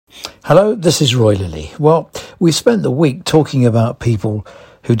Hello, this is Roy Lilly. Well, we spent the week talking about people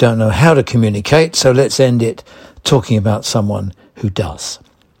who don't know how to communicate, so let's end it talking about someone who does.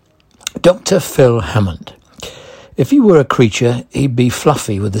 Dr. Phil Hammond. If he were a creature, he'd be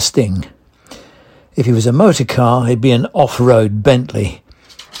fluffy with a sting. If he was a motor car, he'd be an off-road Bentley.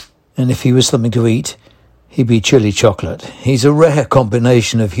 And if he was something to eat, he'd be chili chocolate. He's a rare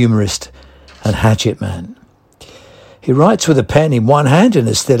combination of humorist and hatchet man. He writes with a pen in one hand and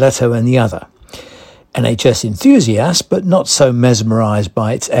a stiletto in the other. NHS enthusiast, but not so mesmerised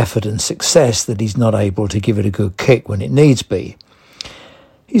by its effort and success that he's not able to give it a good kick when it needs be.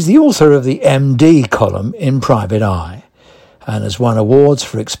 He's the author of the MD column in Private Eye and has won awards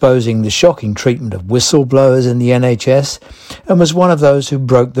for exposing the shocking treatment of whistleblowers in the NHS and was one of those who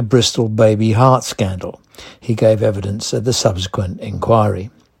broke the Bristol baby heart scandal. He gave evidence at the subsequent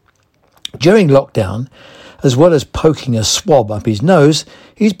inquiry. During lockdown, as well as poking a swab up his nose,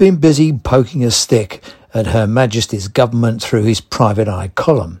 he's been busy poking a stick at Her Majesty's government through his Private Eye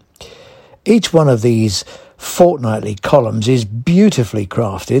column. Each one of these fortnightly columns is beautifully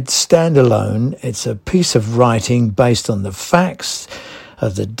crafted, standalone. It's a piece of writing based on the facts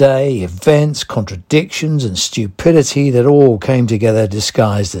of the day, events, contradictions and stupidity that all came together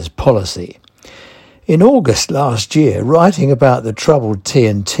disguised as policy. In August last year, writing about the troubled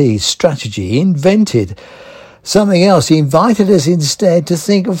TNT strategy, he invented something else. He invited us instead to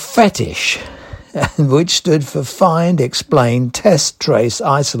think of fetish, which stood for find, explain, test, trace,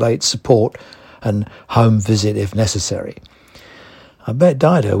 isolate, support, and home visit if necessary. I bet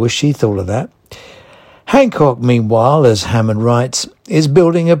Dido wished she thought of that. Hancock, meanwhile, as Hammond writes, is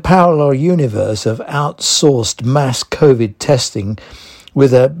building a parallel universe of outsourced mass COVID testing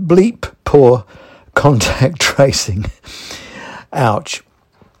with a bleep poor contact tracing. Ouch.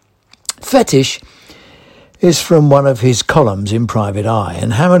 Fetish is from one of his columns in Private Eye,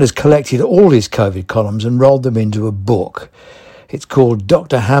 and Hammond has collected all his COVID columns and rolled them into a book. It's called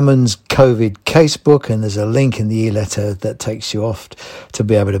Dr. Hammond's COVID Casebook, and there's a link in the e-letter that takes you off to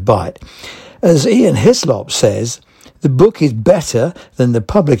be able to buy it. As Ian Hislop says, the book is better than the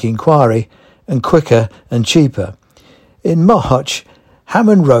public inquiry and quicker and cheaper. In March,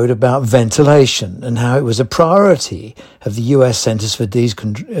 Hammond wrote about ventilation and how it was a priority of the US Centers for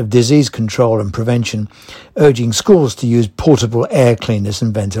Disease Control and Prevention, urging schools to use portable air cleaners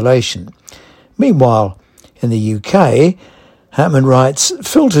and ventilation. Meanwhile, in the UK, Hammond writes,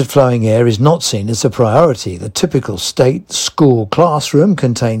 filtered flowing air is not seen as a priority. The typical state school classroom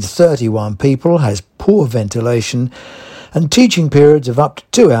contains 31 people, has poor ventilation, and teaching periods of up to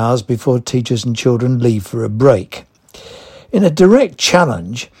 2 hours before teachers and children leave for a break. In a direct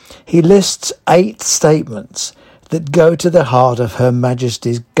challenge, he lists 8 statements that go to the heart of Her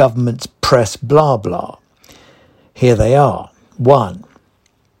Majesty's government's press blah blah. Here they are. 1.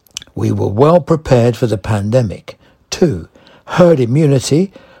 We were well prepared for the pandemic. 2. Herd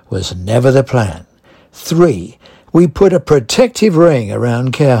immunity was never the plan. 3. We put a protective ring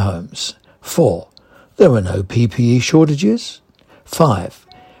around care homes. 4. There were no PPE shortages. 5.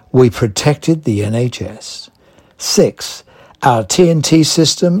 We protected the NHS. 6. Our TNT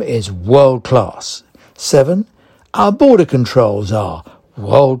system is world class. 7. Our border controls are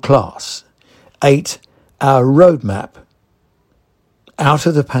world class. 8. Our roadmap out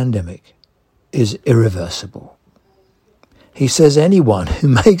of the pandemic is irreversible. He says anyone who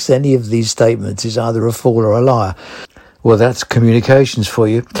makes any of these statements is either a fool or a liar. Well, that's communications for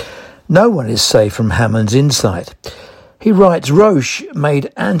you. No one is safe from Hammond's insight. He writes Roche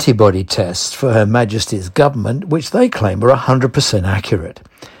made antibody tests for Her Majesty's government, which they claim were 100% accurate.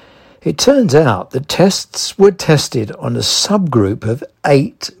 It turns out the tests were tested on a subgroup of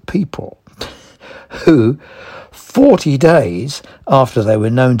 8 people who, 40 days after they were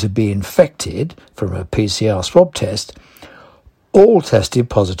known to be infected from a PCR swab test, all tested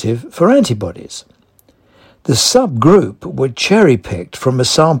positive for antibodies. The subgroup were cherry-picked from a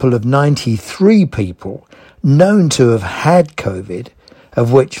sample of 93 people known to have had COVID,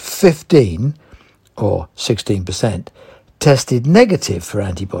 of which 15, or 16%, tested negative for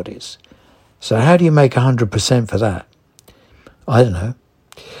antibodies. So how do you make 100% for that? I don't know.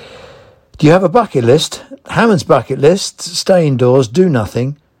 Do you have a bucket list? Hammond's bucket list: stay indoors, do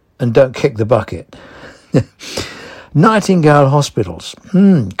nothing, and don't kick the bucket. Nightingale hospitals.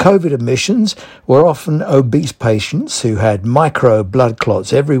 COVID admissions were often obese patients who had micro blood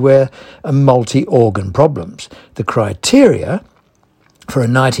clots everywhere and multi-organ problems. The criteria for a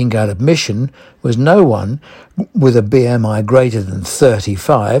Nightingale admission was no one with a BMI greater than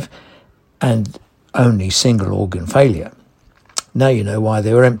 35 and only single organ failure. Now you know why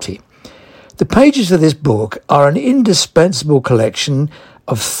they were empty. The pages of this book are an indispensable collection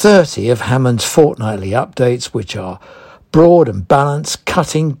of 30 of Hammond's fortnightly updates, which are broad and balanced,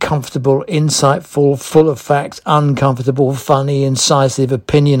 cutting, comfortable, insightful, full of facts, uncomfortable, funny, incisive,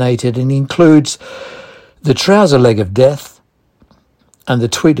 opinionated, and includes the trouser leg of death and the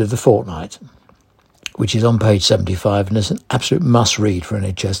tweet of the fortnight, which is on page 75 and is an absolute must-read for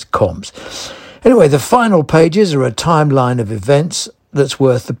NHS comms. Anyway, the final pages are a timeline of events that's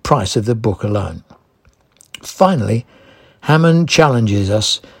worth the price of the book alone. Finally, Hammond challenges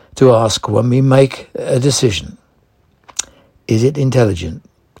us to ask when we make a decision, is it intelligent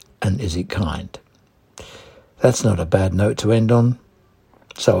and is it kind? That's not a bad note to end on,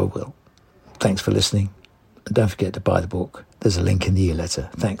 so I will. Thanks for listening, and don't forget to buy the book. There's a link in the e-letter.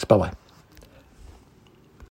 Thanks, bye-bye.